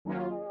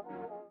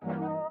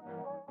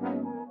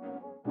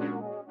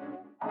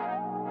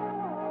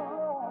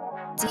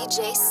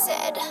DJ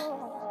CeD.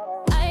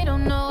 I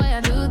don't know why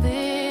I do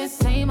this.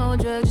 Same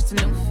old drug, just a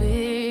new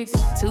fix.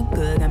 Too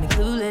good, got me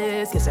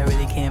clueless. Guess I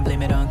really can't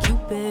blame it on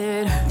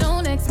Cupid.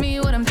 Don't ask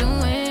me what I'm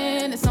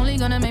doing. It's only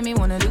gonna make me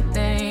wanna do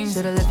things.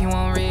 Should've left you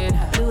on red.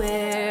 I blew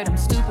it, I'm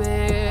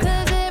stupid.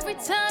 Cause every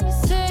time you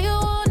say you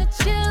wanna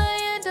chill,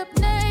 I end up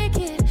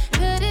naked.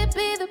 Could it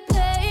be the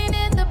pain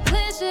and the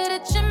pleasure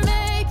that you're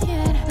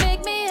making?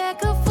 Make me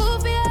act a fool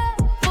for you,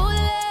 fool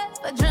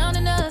love, by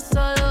drowning us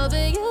all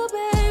over you,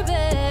 baby.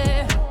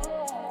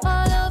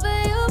 All over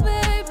you,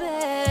 baby.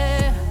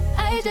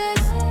 I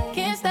just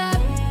can't stop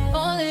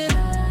falling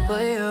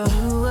for you.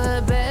 You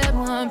a bad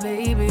one,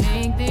 baby.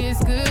 Ain't this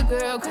good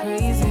girl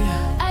crazy?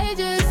 I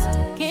just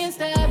can't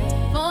stop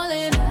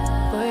falling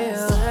for you.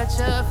 Such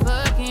a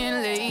fucking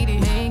lady.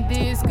 Ain't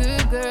this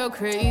good girl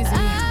crazy?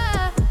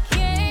 I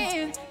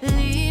can't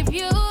leave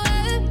you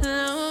alone.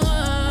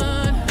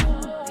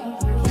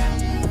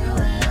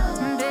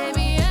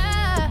 Baby,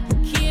 I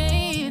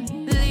can't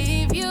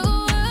leave you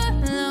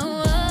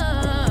alone.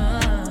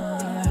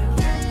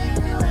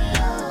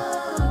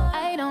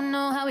 I don't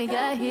know how we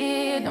got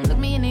here. Don't look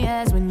me in the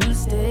eyes when you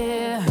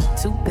stare.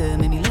 Too good,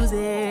 made me lose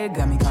it.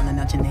 Got me calling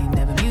out your name,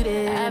 never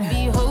muted. I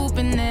be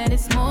hoping that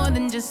it's more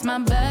than just my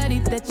body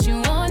that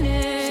you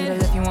wanted. Should've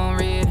left you on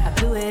red, I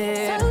blew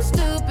it. So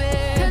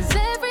stupid. Cause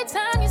every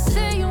time you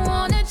say you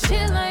wanna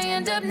chill, I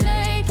end up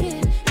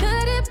naked.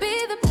 Could it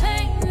be the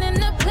pain and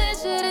the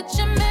pleasure that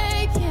you're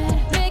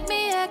making? Make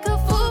me act a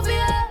fool for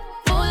you,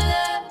 fool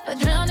love, for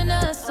drowning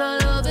us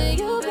all over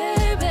you,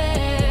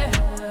 baby.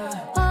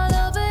 All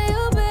over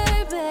you,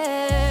 baby.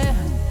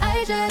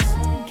 I just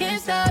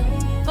can't stop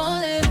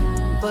falling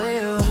for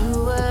you.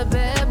 You a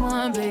bad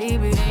one,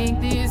 baby. Ain't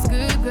this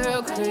good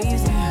girl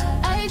crazy?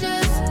 I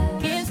just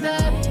can't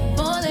stop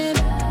falling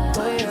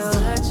for you.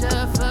 Such a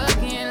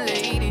fucking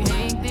lady.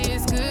 Ain't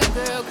this good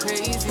girl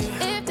crazy?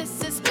 If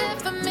this is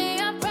meant for me,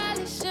 I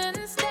probably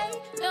shouldn't stay.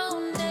 No,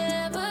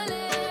 never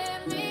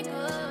let me go.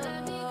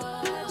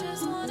 I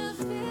just wanna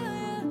feel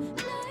you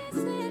nice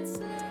and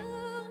slow.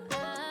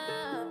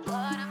 I'm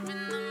caught up in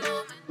the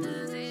moment,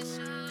 does it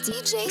show?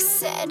 DJ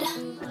CeD.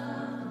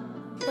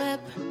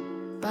 Whip,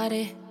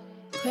 body,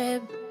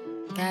 crib,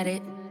 got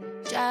it,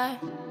 job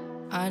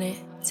on it.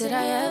 Did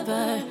I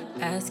ever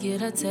ask you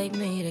to take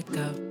me to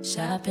go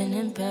shopping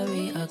in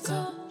Paris or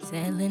go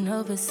sailing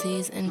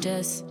overseas and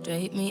just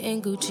drape me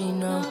in Gucci?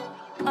 No.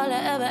 All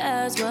I ever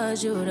asked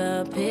was you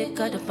to pick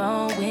up the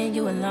phone when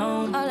you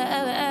alone. All I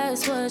ever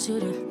asked was you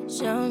to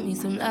show me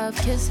some love,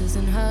 kisses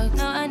and hugs.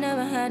 No, I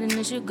never had an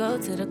issue, go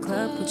to the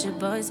club with your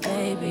boys,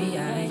 baby.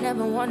 I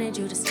never wanted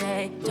you to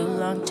stay too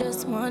long,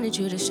 just wanted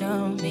you to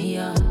show me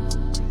up.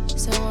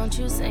 So won't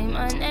you say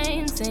my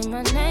name, say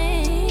my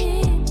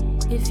name.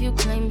 If you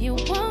claim you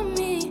want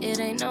me, it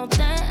ain't no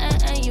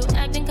thing. You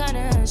acting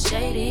kinda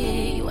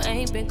shady. You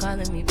ain't been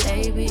calling me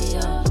baby,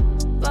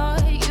 boy,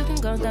 you can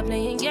go stop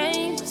playing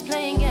games,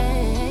 playing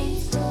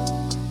games.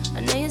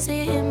 I know you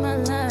say it in my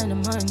line,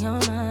 I'm on your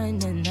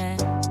mind and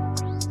that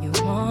you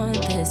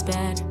want this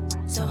bad,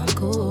 so I'm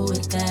cool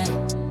with that.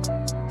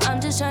 I'm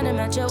just trying to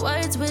match your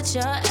words with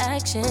your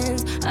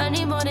actions. I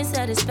need more than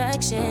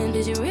satisfaction.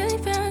 Did you really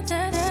feel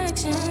that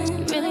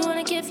action? Really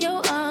wanna give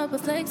your all, but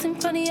flex in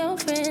front of your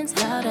friends.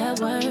 How that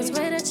works?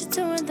 Swear that you're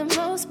doing the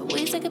most, but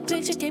we take a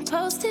picture, can't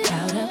post it.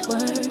 How that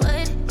works?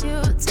 What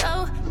you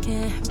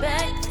talking?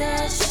 Back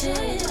that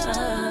shit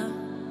up.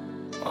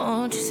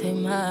 Won't you say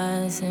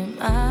mine, say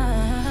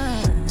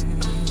mine?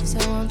 So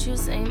won't you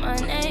say my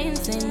name,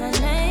 say my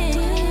name?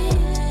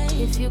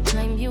 If you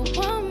claim you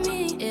want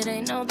me, it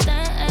ain't no thing.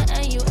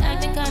 You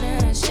acting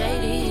kinda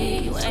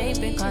shady. You ain't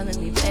been calling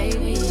me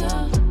baby,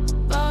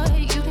 boy,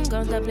 you can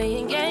go stop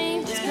playing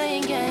games, just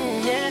playing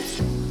games. Yeah,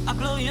 I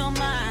blow your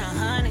mind,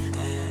 honey.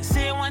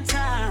 Say it one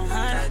time,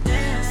 honey.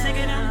 Sick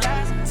of them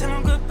lies, tell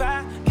them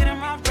goodbye. Get in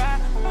my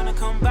ride, I wanna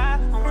come by.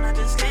 I wanna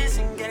just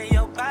listen, get in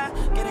your vibe,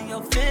 get in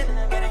your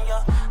feelings, get in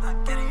your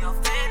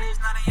feelings,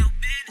 none of your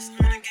business.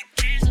 I wanna get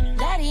kissed.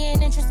 Daddy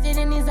ain't interested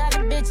in these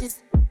other bitches.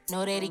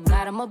 Know that he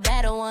got him a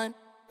better one.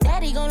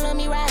 Daddy gon' love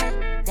me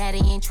right. Daddy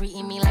ain't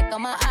treating me like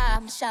I'm an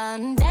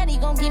option. Daddy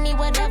gon' give me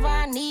whatever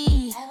I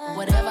need,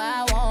 whatever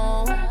I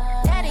want.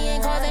 Daddy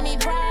ain't causing me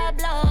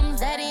problems.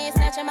 Daddy ain't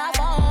snatching my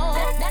phone.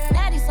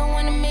 Daddy's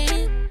someone to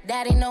me.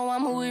 Daddy know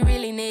I'm who we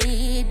really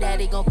need.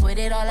 Daddy gon' put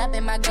it all up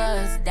in my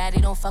guts.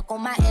 Daddy don't fuck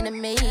on my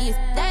enemies.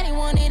 Daddy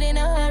want it in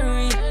a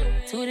hurry.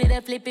 Toot it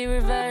up, flip it,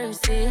 reverse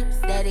it.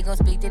 Daddy gon'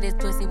 speak to this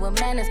pussy with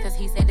manners, cause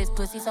he said this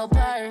pussy so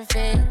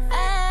perfect.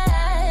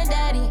 Ah,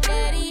 daddy,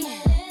 daddy.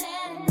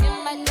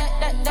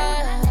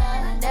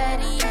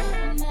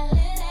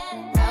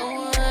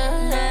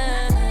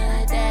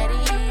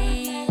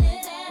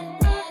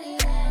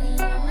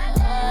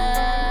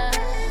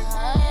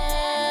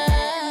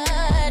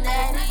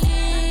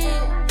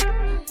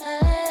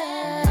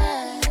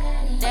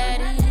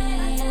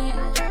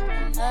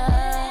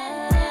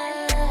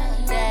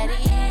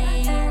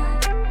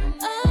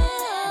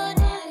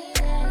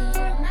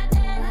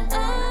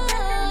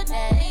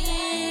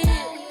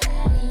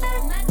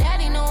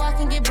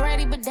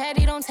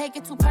 Daddy, take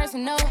it too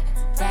personal.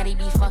 Daddy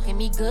be fucking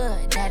me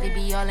good. Daddy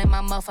be all in my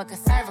motherfucking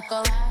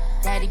cervical.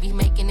 Daddy be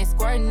making it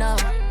squirt no.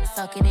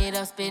 Sucking it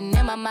up, spitting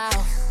in my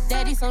mouth.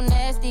 Daddy so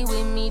nasty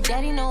with me.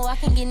 Daddy know I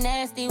can get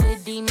nasty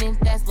with demons.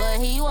 That's what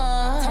he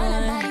wants. Turn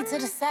the body to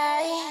the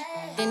side.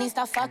 Then he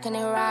start fucking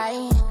it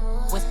right.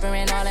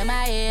 Whispering all in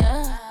my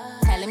ear.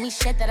 Telling me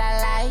shit that I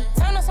like.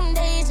 Turn on some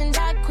days and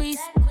Jacquees.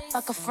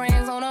 Fuck her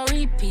friends on a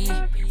repeat.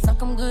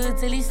 Suck him good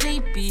till he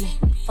sleepy.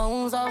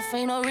 Phones off,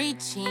 ain't no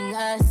reaching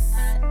us.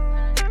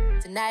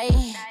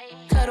 Tonight,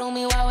 cuddle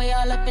me while we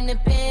all up in the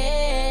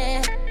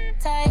bed.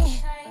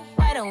 Tight,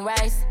 white on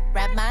rice.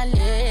 Wrap my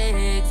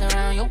legs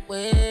around your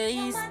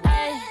waist.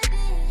 Ay,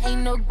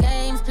 ain't no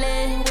games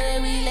played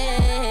where we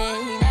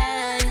lay.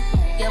 Night,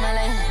 yeah, my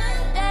lane.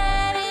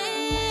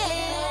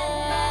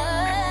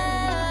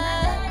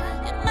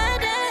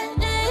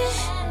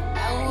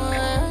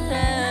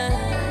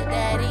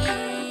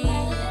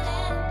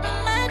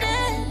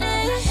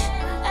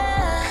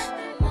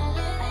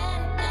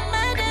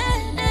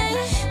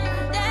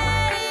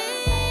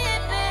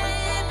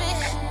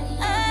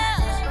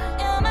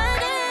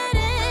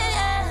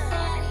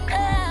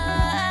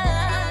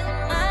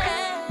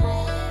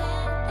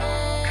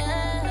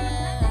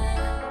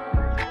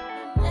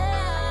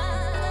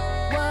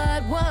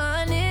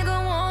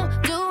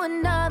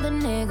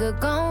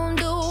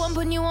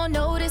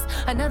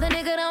 Another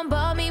nigga done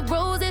bought me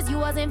roses. You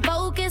wasn't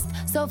focused,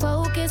 so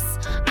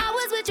focused. I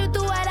was with you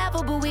through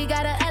whatever, but we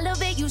gotta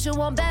elevate. You should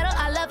want better.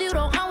 I love you,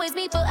 don't always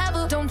be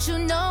forever. Don't you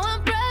know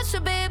I'm pressure,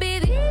 baby?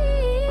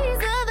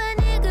 These other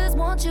niggas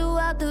want you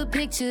out the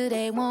picture.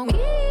 They want me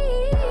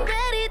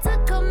ready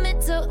to commit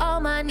to all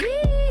my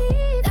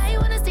needs. I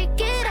wanna stick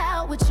it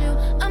out with you.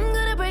 I'm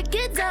gonna break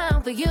it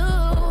down for you.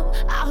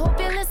 I hope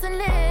you're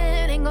listening.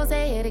 Ain't gon'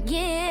 say it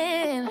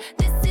again.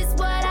 This is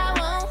what I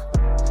want.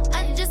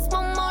 I just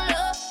want more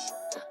love.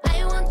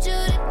 I want you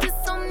to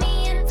kiss on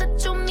me and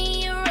touch on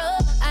me and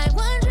rub. I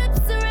want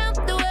trips around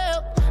the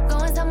world,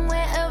 going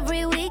somewhere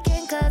every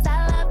weekend, cause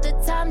I love the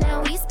time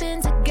that we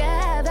spend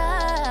together.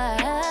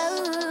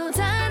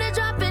 Tired of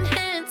dropping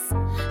hints,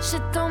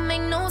 shit don't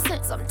make no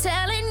sense. I'm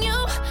telling you,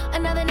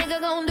 another nigga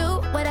gon'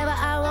 do whatever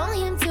I want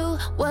him to.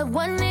 What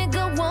one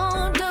nigga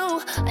won't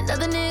do,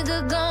 another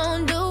nigga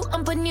gon' do.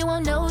 I'm putting you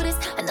on notice.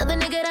 Another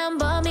nigga done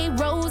bought me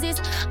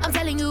roses. I'm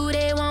telling you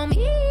they want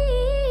me.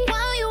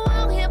 While you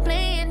out here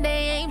playing,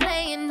 they ain't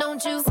playing,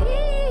 don't you see?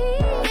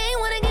 They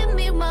wanna give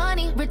me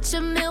money,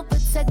 richer meal,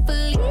 protect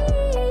Philippe.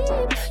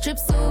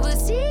 Trips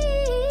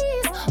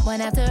overseas,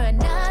 one after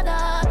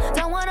another.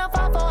 Don't wanna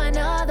fall for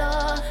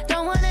another.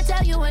 Don't wanna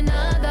tell you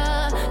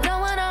another.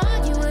 Don't wanna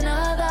argue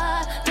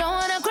another. Don't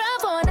wanna cry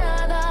for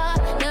another.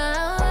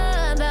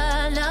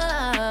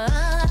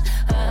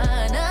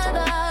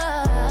 Another.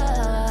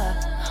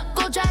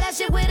 Go try that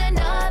shit with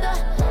another.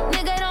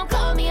 Nigga, don't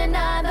call me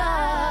another.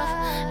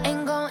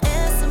 Ain't gon'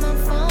 answer my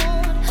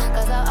phone,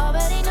 cause I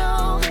already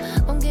know.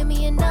 Gon' give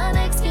me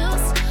another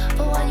excuse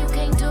for why you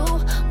can't do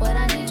what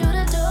I need you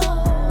to do.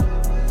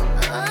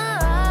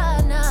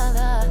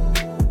 Another.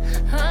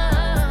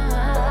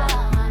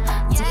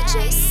 DJ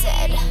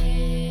CeD.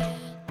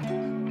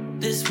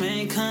 This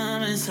may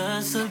come as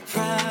a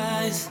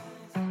surprise,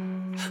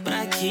 but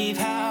I keep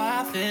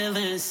how I feel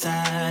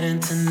inside.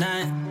 And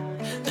tonight,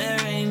 there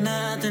ain't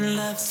nothing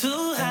left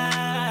to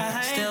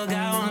hide. Still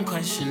got one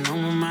question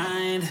on my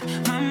mind,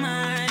 on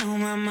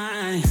my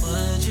mind.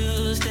 Would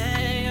you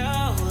stay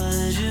or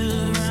would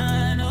you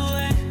run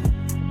away?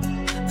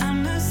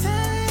 I'm not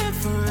saying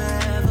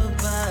forever,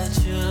 but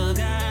you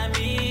got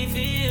me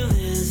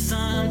feeling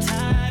some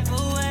type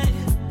of way.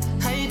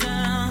 Hey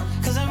down,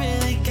 cause I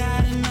really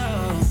gotta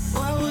know.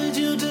 What would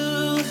you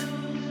do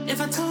if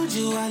I told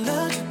you I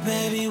loved you,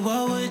 baby?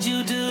 What would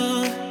you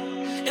do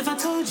if I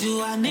told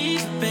you I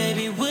need you,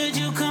 baby? Would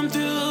you come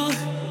through?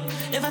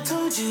 If I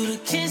told you to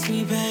kiss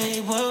me,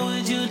 babe, what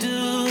would you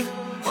do?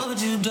 What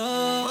would you do?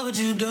 What would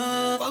you do?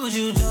 What would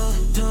you do?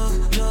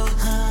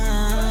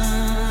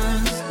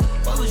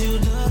 What would you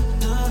do?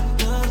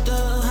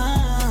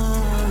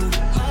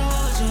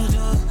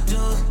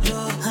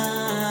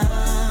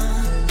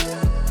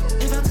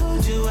 If I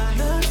told you I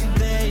love you,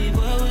 babe,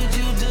 what would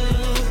you do?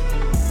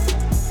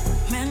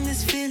 Man,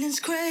 this feeling's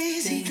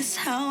crazy. That's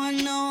how I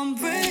know I'm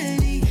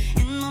ready.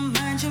 In my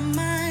mind, you're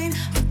mine.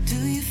 But do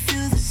you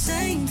feel the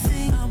same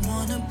thing? I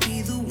wanna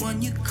be the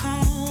one you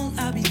call.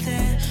 I'll be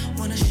there.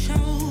 Wanna show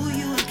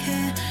you I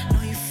care.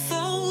 Know you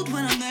fold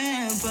when I'm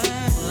there, but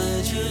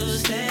would you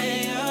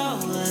stay or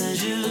would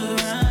you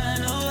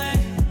run away?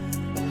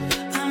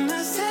 I'm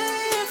not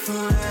saying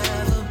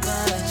forever,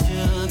 but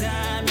you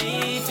got me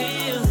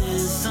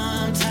feeling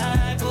some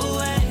type of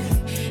way.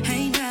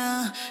 Hey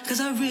now, cause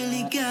I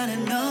really gotta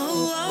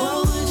know. What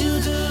would you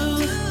do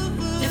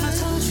if I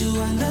told you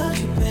I love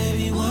you,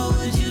 baby? What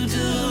would you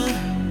do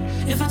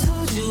if I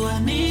told you I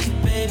need you,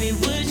 baby?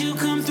 Would you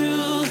come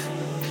through?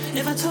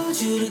 If I told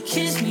you to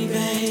kiss me,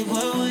 babe,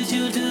 what would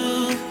you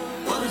do?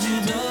 What would you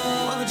do?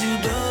 What would you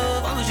do?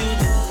 What would you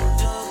do?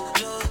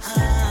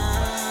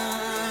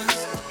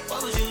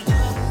 What would you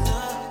do?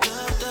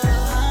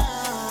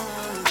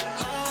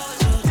 What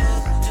would you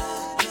do?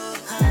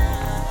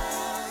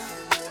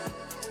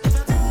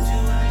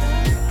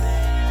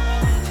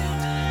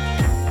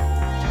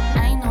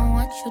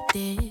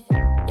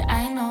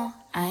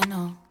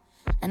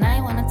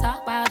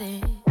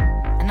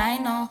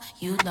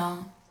 you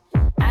don't.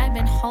 I've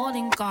been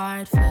holding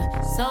guard for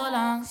so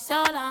long,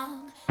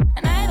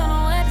 and I don't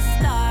know where to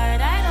start,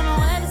 I don't know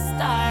where to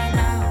start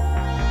now.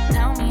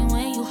 Tell me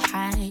where you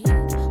hide,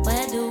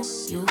 where do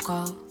you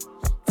go?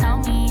 Tell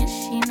me, is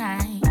she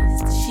nice?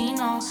 Does she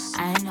know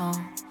I know?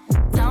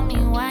 Tell me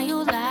why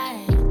you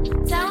lie,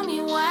 tell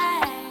me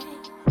why.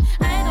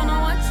 I don't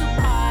know what you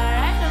are,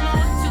 I don't know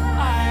what you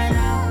are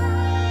now.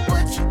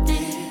 What you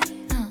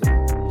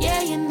did,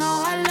 yeah, you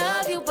know I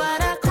love you,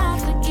 but I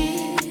can't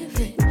forgive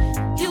it.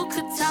 You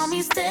could tell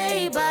me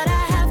stay, but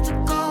I have to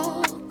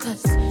go,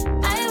 'cause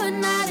I would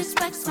not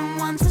expect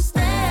someone to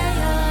stay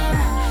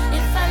around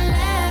if I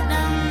let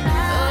them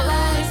down.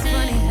 Oh, it's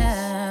funny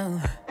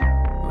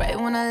how right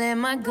when I let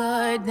my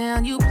guard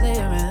down, you play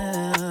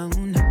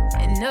around.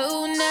 And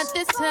no, not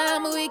this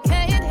time, we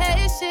can't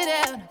hash it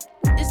out.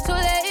 It's too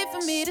late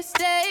for me to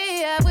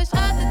stay. I wish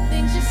all the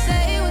things you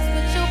say was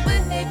what your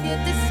behavior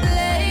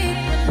displayed.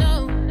 But no,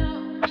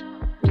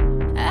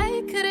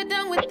 I could've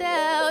done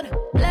without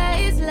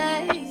lies.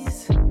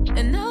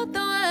 And although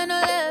I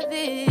know love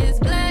is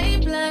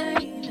blind,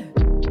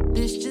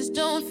 this just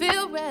don't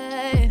feel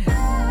right.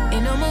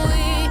 Ain't no more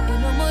we, ain't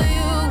no more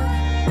you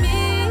with me.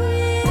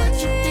 What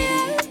you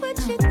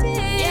did,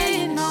 yeah,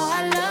 you know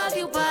I love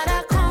you, but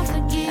I can't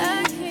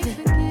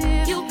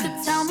forgive. You could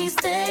tell me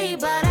stay,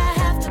 but I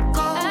have to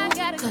go.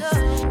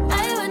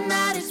 I would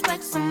not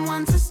expect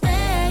someone to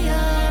stay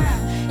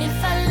around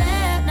if I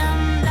let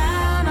them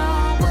down.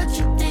 Oh, what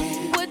you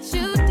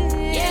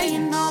did, yeah, you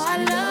know I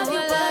love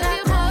you, but I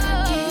can't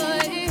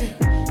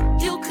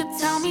forgive. You could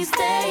tell me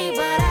stay,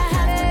 but I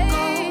have to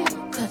go,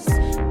 'cause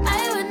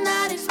I would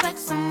not expect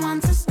someone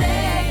to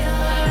stay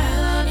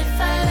around if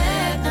I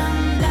let them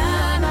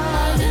down.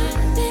 Oh, you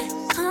did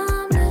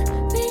come to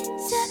me,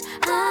 said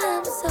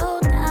I'm so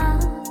down.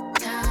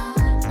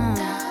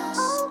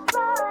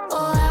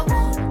 Oh, I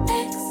won't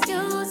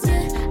excuse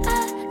you, I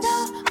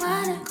don't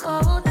wanna go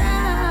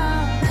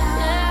down.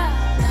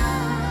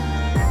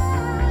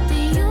 Do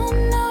you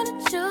know that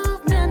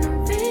you've been the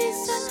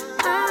reason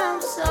I'm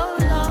so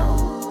low?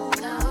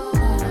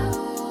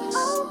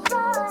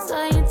 So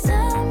you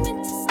tell me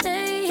to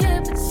stay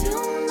here, but you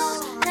know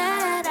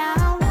that I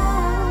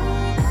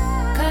won't,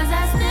 'cause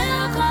I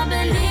still can't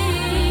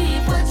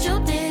believe what you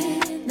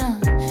did. No.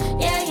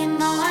 Yeah, you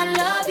know I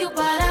love you,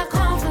 but I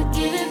can't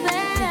forgive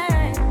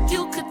it.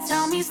 You could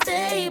tell me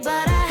stay,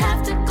 but I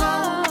have to go,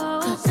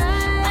 'cause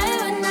I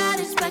would not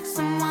expect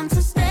someone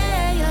to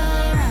stay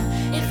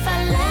around if I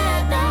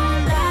let them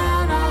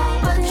down. Oh,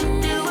 what you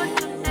do,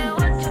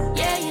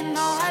 yeah, you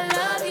know I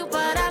love you,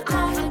 but I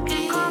can't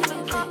forgive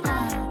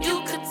it. You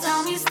could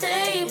tell me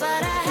stay,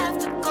 but I have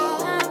to go,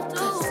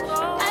 'cause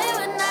I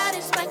would not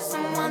expect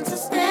someone to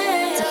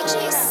stay around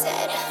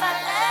if I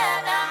let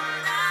them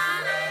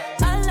down.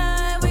 I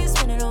like when you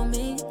spin it on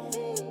me,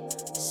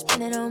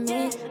 spin it on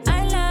me.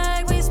 I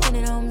like when you spin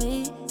it on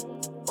me.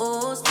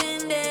 Oh,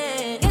 spin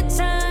it. Good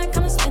time,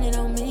 come and spin it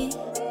on me.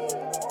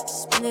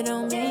 Spin it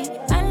on me.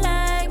 I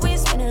like when you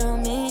spin it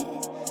on me.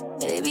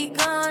 Baby,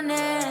 gone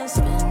and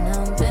spin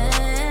them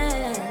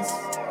bands.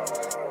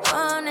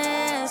 Gone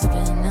and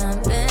spin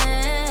them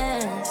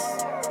bands.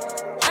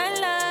 I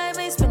like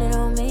when you spin it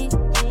on me.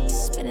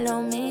 Spin it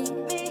on me.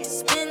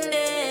 Spin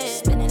it.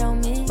 Spin it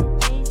on me.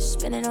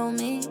 Spin it on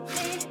me.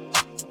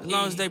 As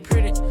long as they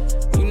pretty,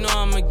 you know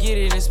I'ma get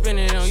it and spend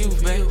it on you,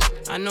 babe.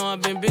 I know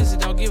I've been busy,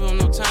 don't give them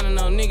no time to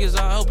no niggas.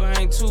 I hope I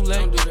ain't too late.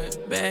 Don't do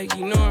that. Bag,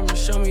 you know I'ma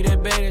show me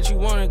that bag that you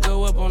wanna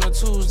go up on a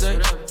Tuesday.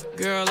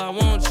 Girl, I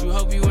want you,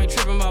 hope you ain't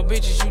tripping about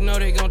bitches, you know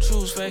they gon'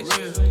 choose face.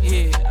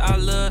 Yeah, I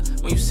love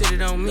when you sit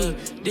it on me.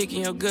 Dick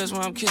in your guts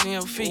while I'm kissing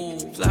your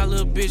feet. Fly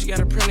little bitch, got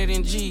it printed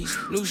in G's.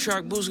 New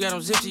shark boots, got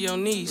them zipped to your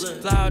knees.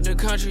 Fly out the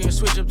country and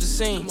switch up the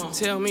scene.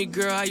 Tell me,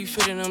 girl, how you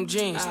fit in them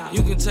jeans.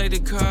 You can take the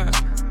car.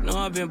 No,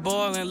 I been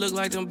ballin', look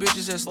like them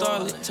bitches that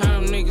started. Turn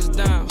them niggas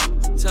down.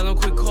 Tell them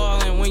quit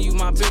calling when you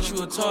my bitch,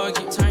 you a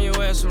target. Turn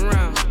your ass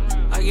around.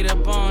 I get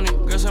up on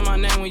it. Girl, say my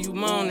name when you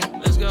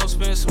moaning. Let's go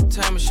spend some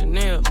time at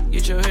Chanel.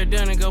 Get your hair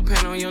done and go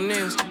paint on your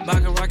nails.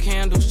 Baccarat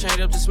candles, change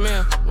up the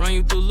smell. Run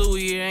you through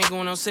Louis, it ain't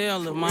going on sale,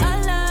 little mama.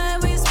 I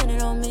like when you spin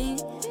it on me.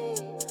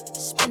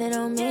 Spin it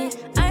on me.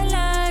 I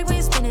like when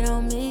you spin it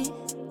on me.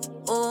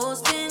 Oh,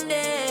 spin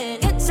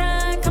it. Good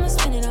time, come and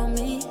spin it on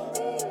me.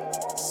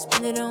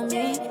 Spin it on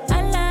me.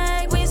 I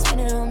like when you spin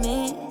it on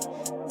me.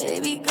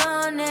 Baby,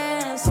 gone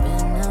and spin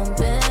them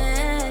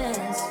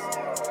bands.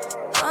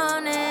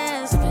 Gone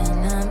and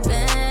spin them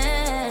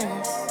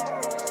bands.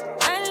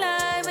 I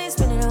like when you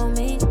spin it on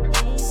me.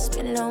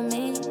 Spin it on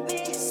me.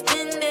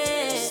 Spin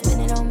it. Spin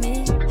it on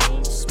me.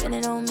 Spin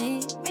it on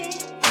me.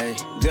 Hey,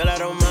 girl, I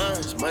don't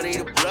mind. Money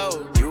to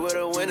blow. You were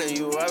the winner,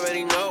 you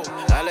already know.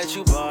 I let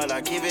you ball,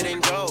 I give it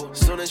and go.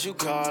 Soon as you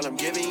call, I'm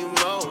giving you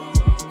more.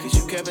 Cause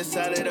you kept it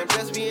solid, I'm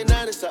just being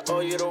honest. I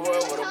owe you the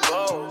world with a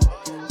bowl.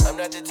 I'm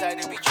not the type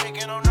to be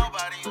drinking on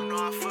nobody, you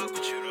know I fuck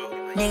with you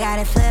though. They got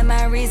it flip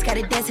my wrist, got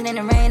it dancing in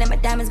the rain, and my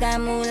diamonds got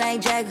move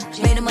like Jagger.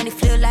 Made the money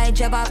feel like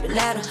jump off the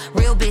ladder.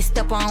 Real bitch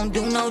step on,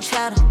 do no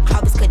chatter.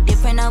 Carpets cut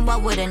different, I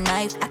walk with a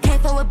knife. I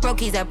can't fuck with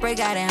brokies, I break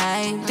out in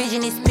high.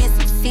 Vision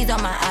expensive, C's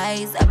on my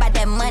eyes. About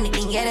that money,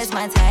 then yeah, that's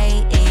my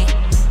type.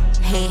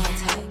 Hey,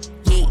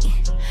 yeah,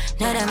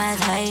 no, that my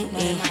type.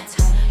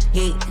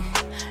 Yeah,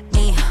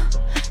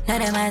 no,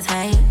 that my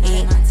type.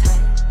 Yeah,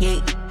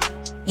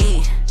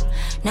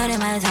 no, that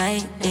my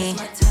type.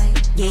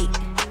 Yeah,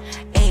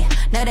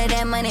 know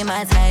that money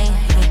my type.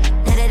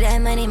 Know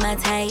that money my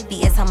type.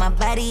 BS on my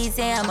body, he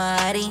say I'm a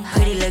hottie.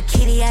 Pretty little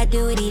kitty, I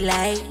do what he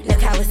like.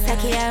 Look how I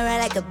suck it, I ride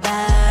like a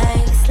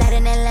bike.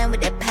 Sliding that line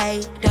with that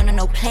pipe. Don't know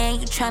no plan,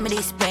 you try me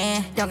to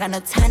spend. Don't got no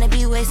time to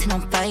be wasting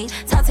on fight.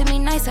 Talk to me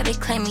nice, or they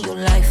claiming your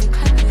life.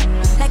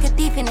 Like a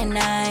thief in the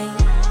night.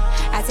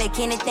 I take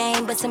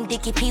anything but some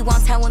dick. If he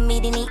wants time with me,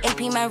 then he AP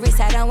my wrist.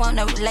 I don't want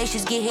no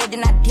relations, get hit,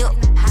 then I dip.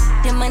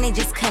 The money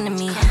just come to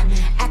me.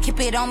 I keep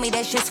it on me,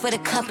 that's just for the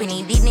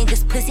company. These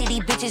niggas pussy, these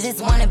bitches is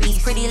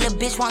wannabes. Pretty little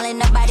bitch won't let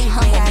nobody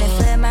humble me. Got it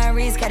flood my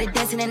wrist, got it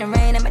dancing in the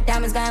rain. And my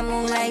diamonds got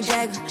move like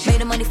Jagger. Made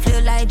the money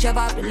feel like jump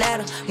off the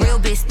ladder. Real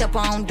bitch step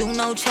on, do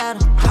no chatter.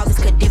 Always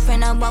cut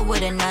different, I'm up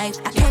with a knife.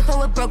 I can't fuck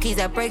with brokies,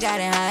 I break out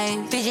in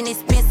high. Vision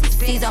expensive,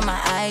 C's on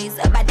my eyes.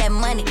 About that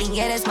money, then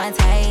yeah, that's my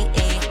type.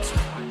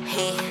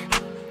 Hey,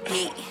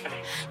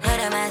 know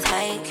that my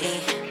type.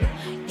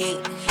 Yeah,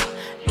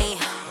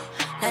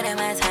 know that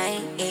my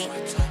type.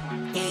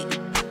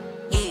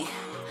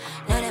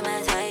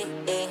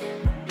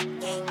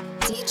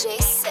 DJ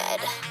CeD.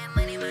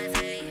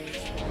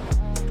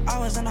 I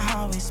was on the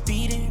highway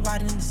speeding,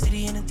 riding in the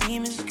city in a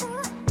demon.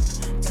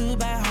 Two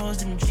bad hoes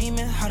didn't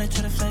dreaming, how they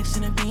try to flex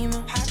in a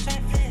beamer.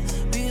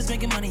 We was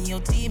making money,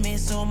 your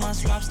teammates, so much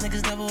swaps,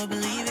 niggas never would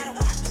believe it.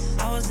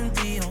 I was in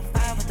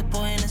 305 with the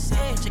boy in the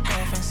sage, your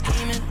girlfriend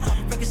scheming.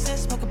 Break a set,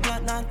 smoke a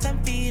blunt, now I'm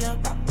 10 feet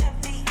up.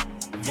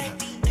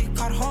 Nigga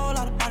caught a whole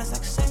lot of bodies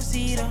like a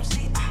 7-seater.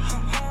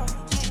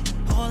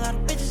 A whole lot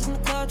of bitches in the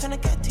club tryna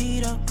get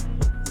teed up.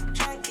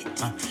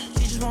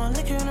 She just want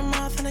liquor in her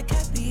mouth and I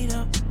get beat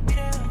up.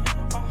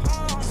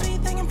 So you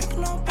think I'm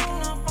picking up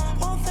bone?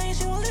 One thing,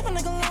 she won't leave a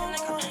nigga alone.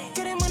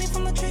 Getting money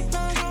from the trick,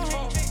 now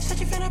said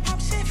you finna pop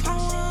shit for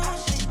one.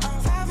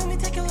 5 and me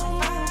take it low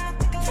more.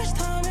 First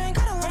time, you ain't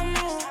gotta let me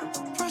know.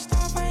 First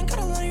off, I ain't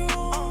gotta let you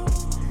roll.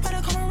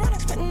 Better come around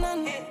expecting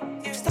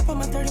nothing. Step on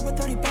my 30 with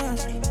 30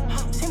 bands.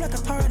 Seem like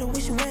a pirate, the way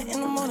she went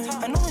in the morning.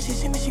 I know when she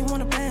see me, she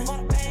wanna band.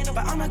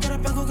 But I'ma get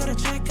up and go get a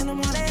check in the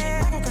morning.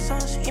 I go get some,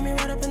 she eat me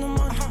right up in the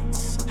morning.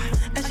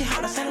 And she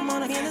hot, I said I'm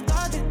on again. The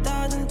dodge and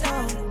dodge.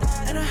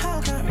 And her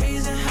Hellcat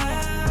raising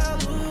hell.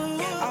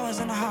 I was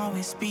on the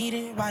highway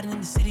speeding, riding in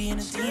the city in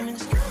a demon.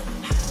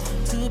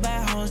 Two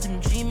bad hoes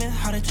didn't dreaming,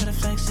 how they try to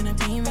flex in a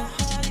beamer.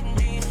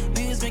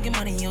 We was making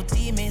money, your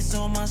teammates,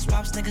 so much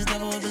swaps, niggas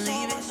never would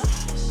believe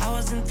it. I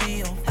was in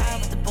 305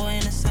 with the boy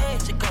in the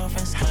sage, your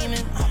girlfriend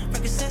scheming.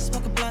 Break a set,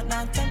 smoke a blunt,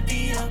 now I'm 10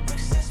 feet up.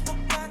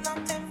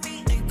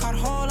 Nigga caught a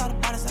whole lot of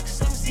bodies like a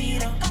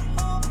 7-seater.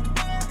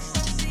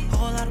 A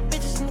whole lot of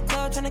bitches in the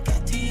club tryna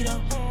get teed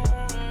up.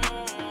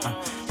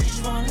 She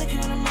just want liquor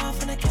in her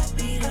mouth and I get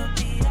beat up.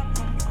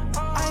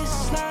 I used to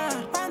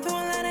slide, riding through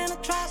Atlanta in a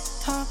drop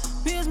top.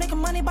 We was making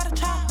money by the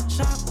chop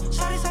shop.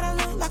 Shawty said I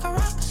look like a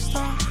rock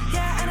star.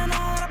 Yeah, and I know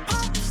all the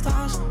pop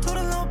stars. To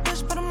the little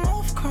bitch, but I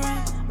move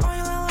correct. All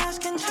your little ass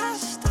can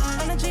trust.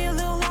 Energy, a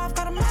little love,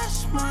 gotta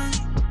match mine.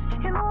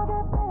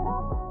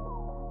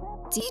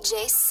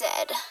 DJ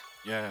CeD.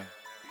 Yeah.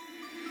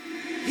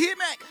 Hit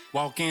me.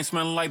 Walk in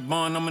smelling like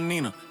Bun, I'm a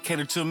Nina.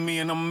 Cater to me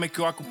and I'ma make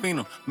you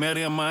Aquafina. Met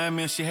her in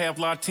Miami and she half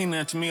Latina.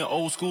 And to me,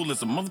 old school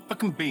is a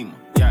motherfucking beamer.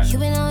 Yeah. You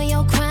been on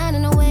your grind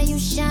and the way you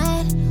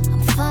shine.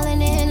 I'm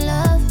falling in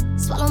love.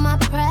 Swallow my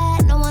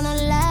pride, no one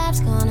alive's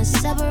gonna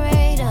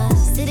separate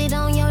us. Sit it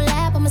on your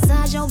lap, I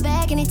massage your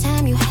back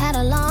anytime you had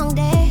a long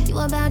day. You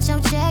about your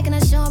check and I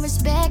show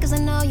respect, cause I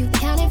know you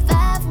counted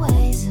 5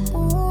 ways.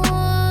 Ooh,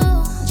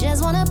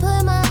 just wanna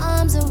put my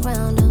arms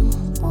around them.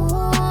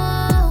 Ooh,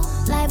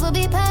 life would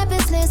be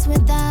purposeless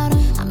without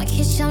him. I'ma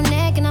kiss your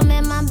neck and I'm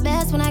at my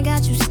best when I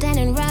got you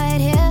standing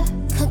right here.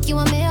 Cook you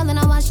a meal and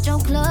I washed your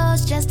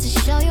clothes just to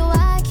show you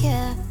I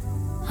care.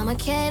 I'ma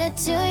cater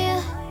to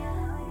you.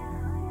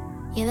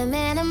 You're the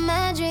man of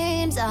my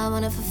dreams. I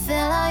wanna fulfill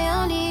all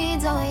your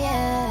needs, oh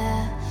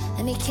yeah.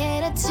 Let me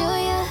cater to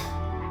you.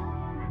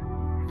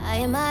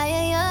 I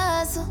admire your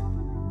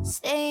hustle.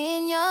 Stay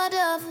in your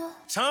duffel.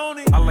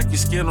 Tony. I like your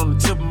skin on the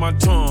tip of my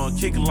tongue.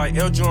 Kicking like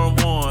L. Jordan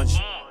 1s.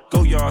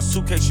 Go yard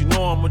suitcase, you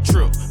know I'm a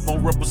trip.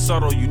 Won't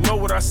reposado, you know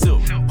what I sip.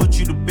 Put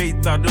you to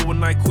bait, thought it was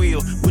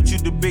NyQuil. Put you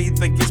to bait,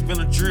 think it's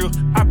been a drill.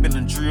 I've been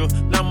a drill.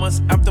 9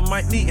 months after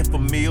my needing for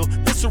meal.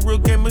 It's a real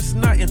game, it's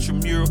not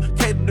intramural.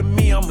 Cater to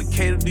me, I'ma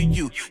cater to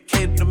you.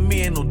 Cater to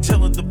me, ain't no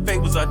telling the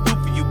favors I do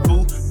for you,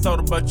 boo. Thought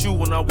about you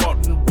when I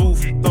walked in the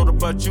booth. Thought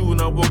about you when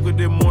I woke up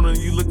that morning.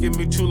 You look at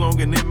me too long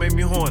and it made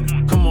me horny.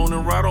 Come on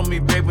and ride on me,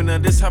 baby. Now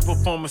this high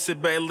performance,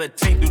 sit back and let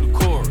Tank do the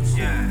chorus.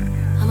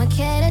 I'ma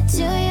cater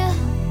to you.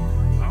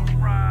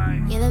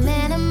 You're the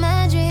man of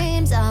my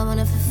dreams. I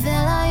wanna fulfill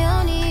all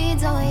your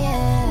needs, oh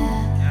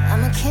yeah.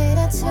 I'ma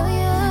cater to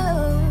you.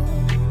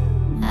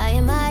 I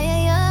admire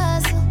your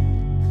hustle.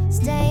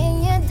 Stay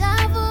in your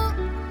double.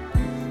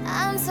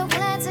 I'm so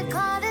glad to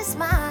call this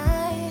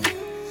mine.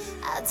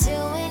 I'll do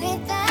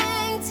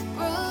anything to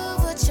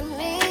prove what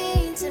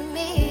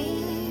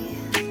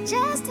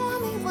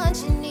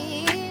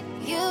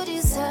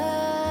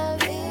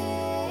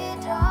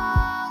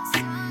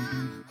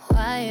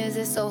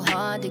so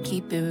hard to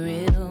keep it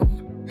real?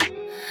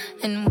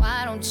 And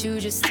why don't you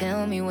just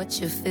tell me what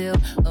you feel?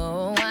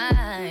 Oh,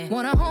 I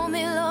wanna hold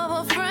me,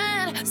 love a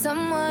friend,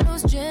 someone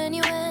who's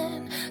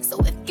genuine. So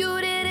if you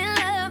didn't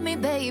love me,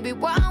 baby,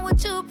 why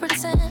would you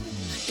pretend?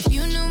 If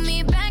you knew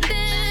me back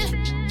then,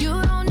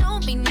 you don't know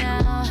me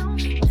now.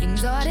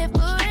 Things are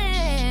different,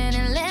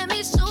 and let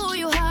me show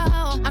you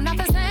how. I'm not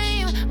the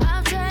same,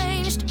 I've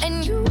changed,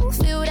 and you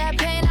feel that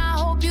pain, I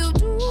hope you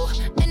do.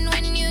 And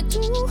when you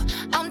do,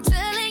 I'm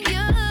telling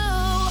you,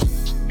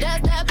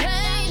 that's that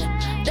pain,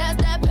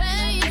 that's that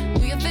pain.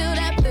 Do you feel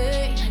that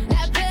pain,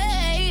 that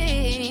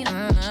pain?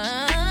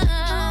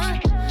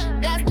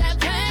 That's that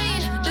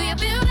pain, do you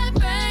feel that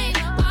pain?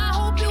 I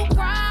hope you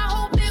cry, I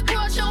hope it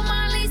cross your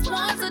mind at least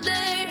once a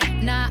day.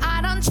 Now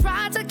I done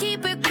tried to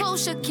keep it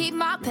kosher, keep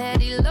my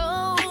petty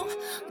low.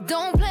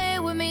 Don't play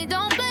with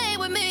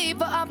me,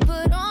 but I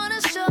put on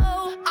a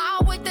show.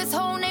 I'll wake this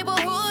whole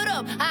neighborhood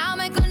up. I'll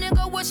make a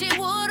nigga wish he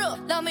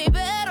would've loved me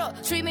better,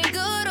 treat me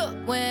gooder,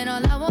 when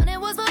all I wanted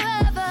was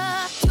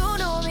forever. You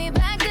know me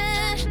back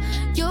then,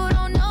 you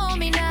don't know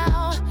me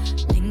now.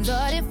 Things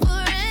are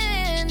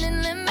different,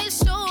 and let me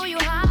show you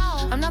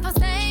how. I'm not the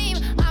same,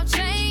 I've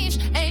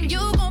changed, and you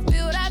gon'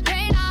 feel that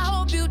pain, I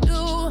hope you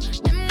do.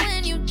 And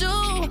when you do,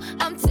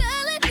 I'm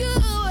telling you,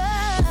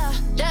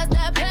 that's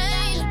that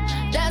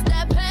pain, that's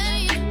that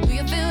pain. Do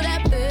you feel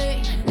that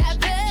pain, that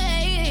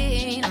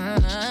pain?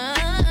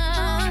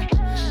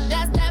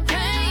 That's that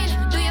pain,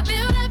 do you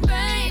feel that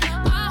pain?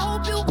 I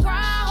hope you cry,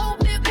 I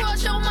hope it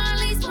cross your mind at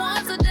least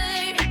once a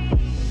day.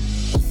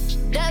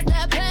 That's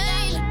that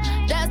pain,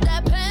 that's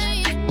that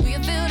pain. Do you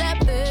feel that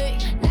pain,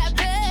 that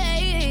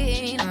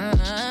pain?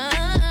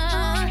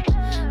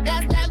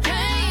 That's that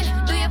pain,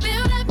 do you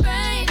feel that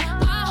pain?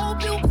 I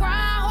hope you cry,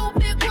 I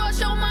hope it cross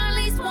your mind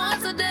at least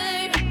once a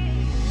day.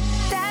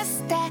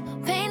 That's that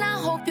pain, I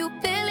hope you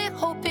feel it,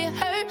 hope it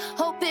hurt,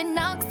 hope it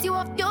knocks you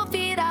off your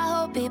feet, I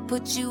hope it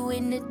puts you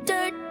in the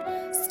dirt.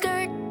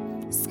 Skirt,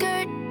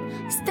 skirt,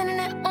 standing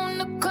there on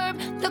the curb,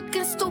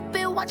 looking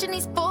stupid, watching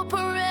these four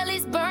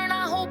Pirellis burn.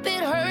 I hope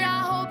it hurt,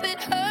 I hope it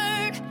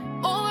hurt,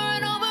 over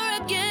and over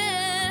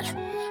again.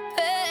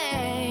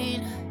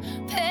 Pain,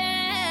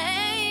 pain.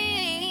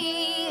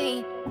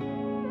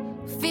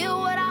 Feel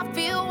what I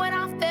feel when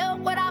I felt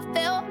what I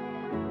felt.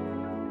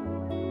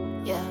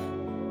 Yeah.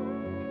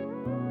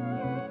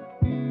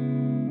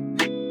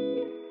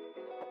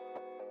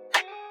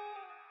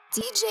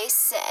 DJ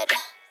CeD.